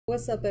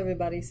What's up,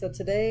 everybody? So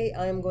today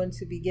I'm going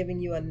to be giving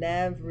you a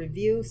NAV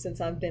review since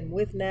I've been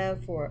with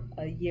NAV for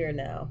a year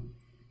now.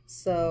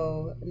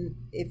 So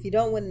if you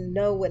don't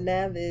know what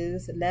NAV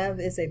is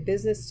a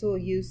business tool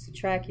used to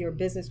track your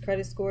business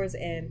credit scores,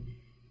 and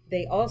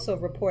they also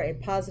report a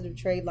positive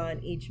trade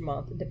line each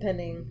month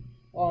depending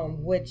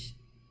on which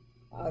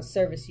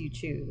service you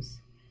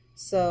choose.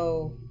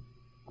 So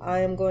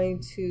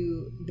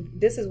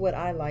this is what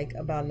I like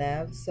about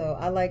NAV. So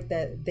I like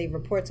that they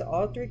report to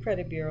all three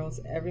credit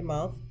bureaus every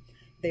month.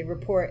 They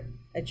report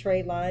a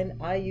trade line.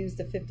 I use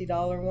the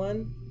 $50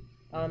 one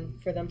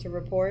for them to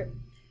report.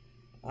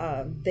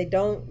 They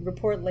don't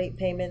report late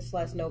payments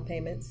 / no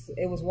payments.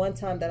 It was one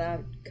time that I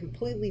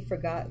completely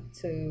forgot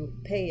to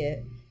pay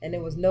it, and there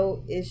was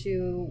no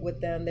issue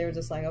with them. They were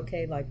just like,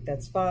 okay, like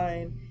that's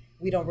fine.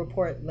 We don't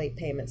report late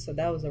payments. So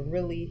that was a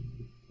really,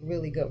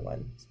 really good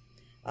one.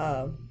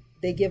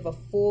 They give a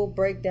full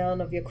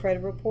breakdown of your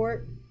credit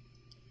report.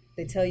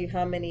 They tell you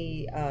how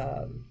many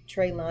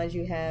trade lines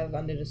you have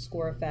under the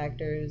score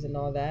factors and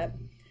all that.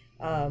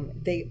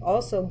 They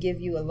also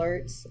give you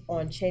alerts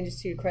on changes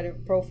to your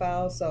credit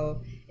profile.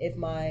 So if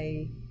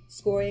my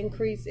score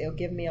increase, it'll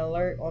give me an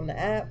alert on the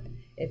app.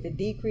 If it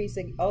decreases,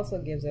 it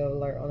also gives an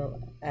alert on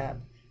the app.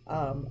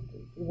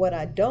 What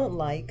I don't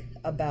like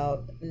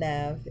about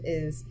NAV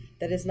is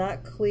that it's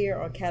not clear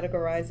on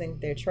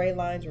categorizing their trade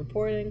lines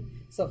reporting.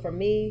 So for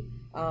me,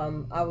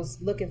 I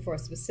was looking for a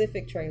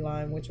specific trade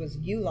line, which was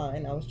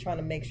U-line. I was trying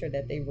to make sure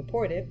that they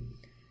reported,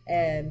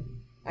 and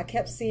I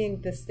kept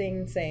seeing this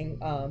thing saying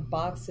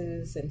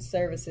boxes and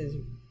services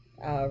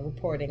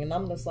reporting, and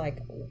I'm just like,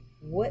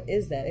 what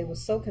is that? It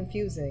was so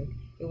confusing.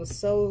 It was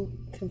so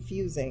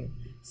confusing.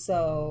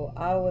 So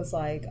I was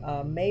like,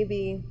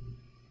 maybe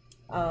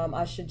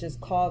I should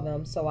just call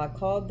them. So I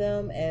called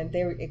them, and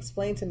they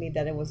explained to me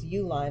that it was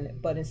U-line,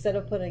 but instead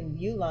of putting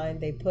U-line,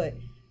 they put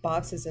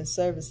boxes and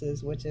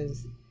services, which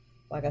is,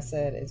 like I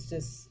said, it's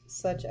just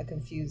such a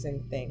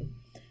confusing thing.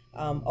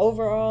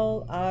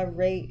 Overall, I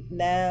rate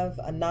NAV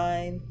a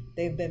 9.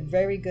 They've been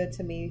very good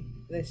to me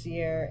this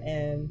year,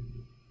 and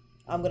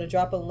I'm going to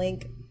drop a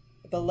link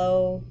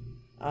below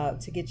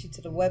to get you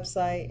to the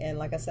website. And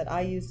like I said,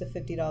 I use the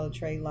 $50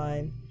 trade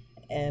line,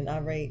 and I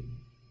rate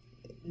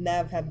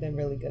NAV have been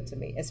really good to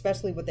me,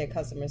 especially with their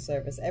customer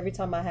service. Every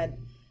time I had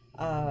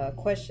a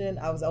question,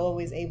 I was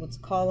always able to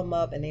call them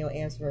up, and they'll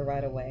answer it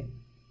right away.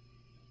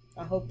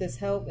 I hope this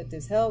helped. If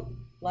this helped,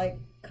 like,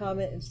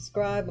 comment, and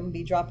subscribe. I'm going to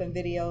be dropping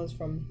videos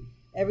from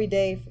every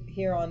day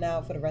here on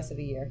out for the rest of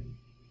the year.